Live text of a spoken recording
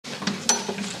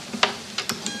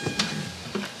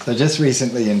So just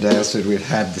recently in Daylesford we've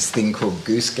had this thing called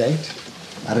Goosegate.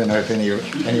 I don't know if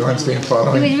anyone's been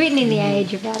following. It was written in the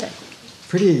Age about it.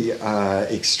 Pretty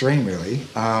extreme, really.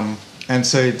 And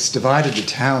so it's divided the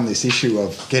town, this issue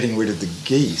of getting rid of the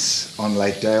geese on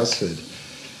Lake Daylesford.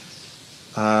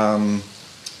 And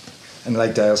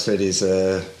Lake Daylesford is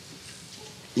a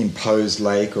imposed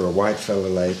lake or a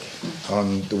whitefella lake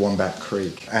on the Wombat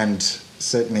Creek. And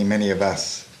certainly many of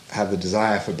us have the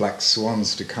desire for black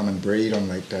swans to come and breed on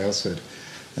Lake Daylesford.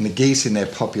 And the geese in their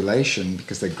population,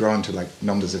 because they've grown to like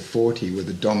numbers of 40, were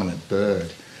the dominant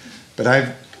bird. But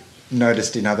I've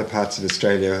noticed in other parts of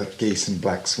Australia, geese and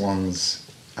black swans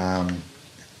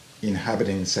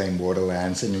inhabiting the same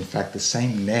waterlands, and in fact the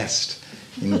same nest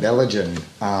in Belgium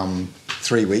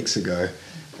 3 weeks ago,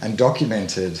 and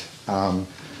documented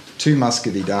 2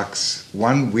 muscovy ducks,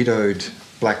 1 widowed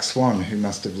black swan who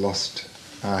must have lost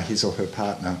his or her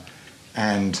partner,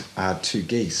 and 2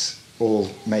 geese,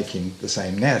 all making the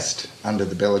same nest under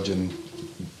the Belgian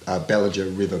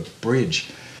River Bridge.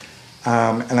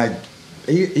 And I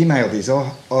emailed these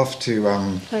off to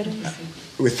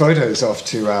with photos off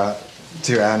to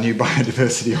our new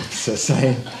biodiversity officer,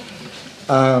 saying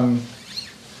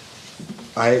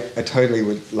I totally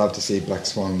would love to see black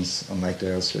swans on Lake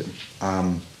Daylesford,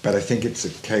 but I think it's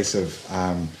a case of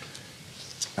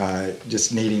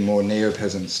just needing more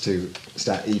neopeasants to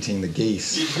start eating the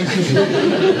geese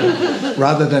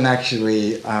rather than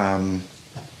actually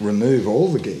remove all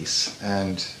the geese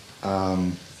and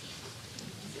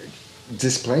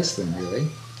displace them, really.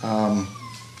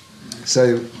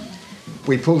 So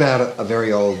we pulled out a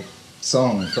very old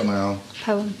song from our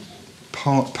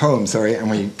poem, sorry, and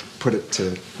we put it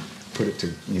to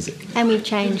music. And we've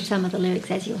changed some of the lyrics,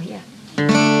 as you'll hear.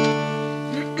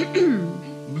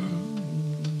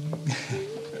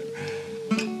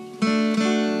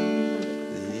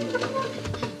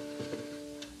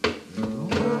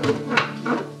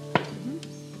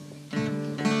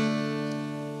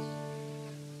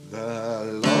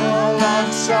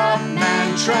 Some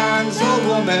man, trans or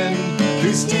woman,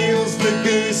 who steals the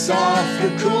goose off the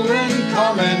cool and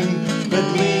common, but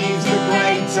leaves the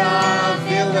greater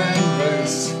villain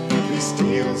loose, who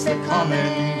steals the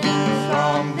common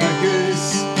from the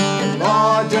goose. The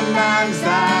law demands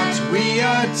that we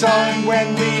atone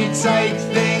when we take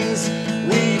things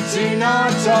we do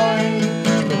not own,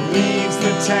 but leaves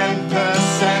the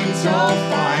 10% or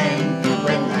fine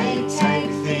when they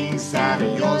take things that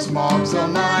are yours, mobs or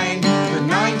mine.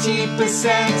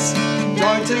 90%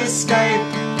 don't escape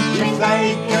if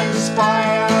they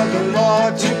conspire the law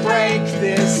to break.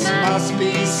 This must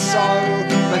be so,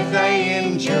 but they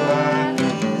endure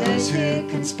those who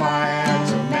conspire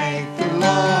to make the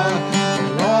law. The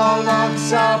law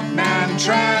locks up man,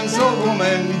 trans or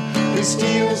woman, who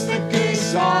steals the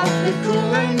goose off the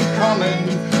cool and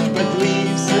common, but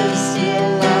leaves us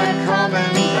still a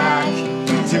common back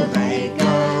till they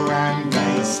go and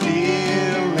they steal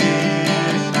it.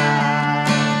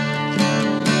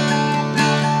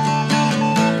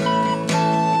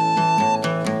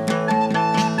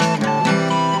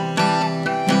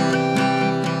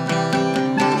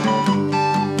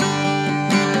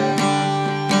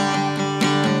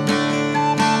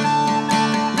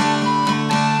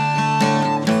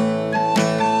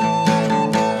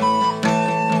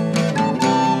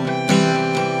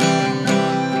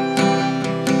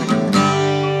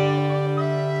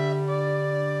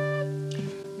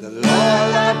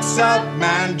 Up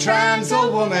man, trans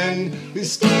or woman, who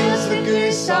steals the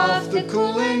goose off the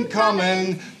cool and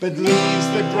common, but leaves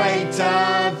the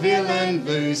greater villain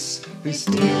loose, who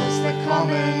steals the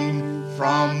common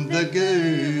from the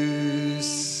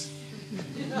goose.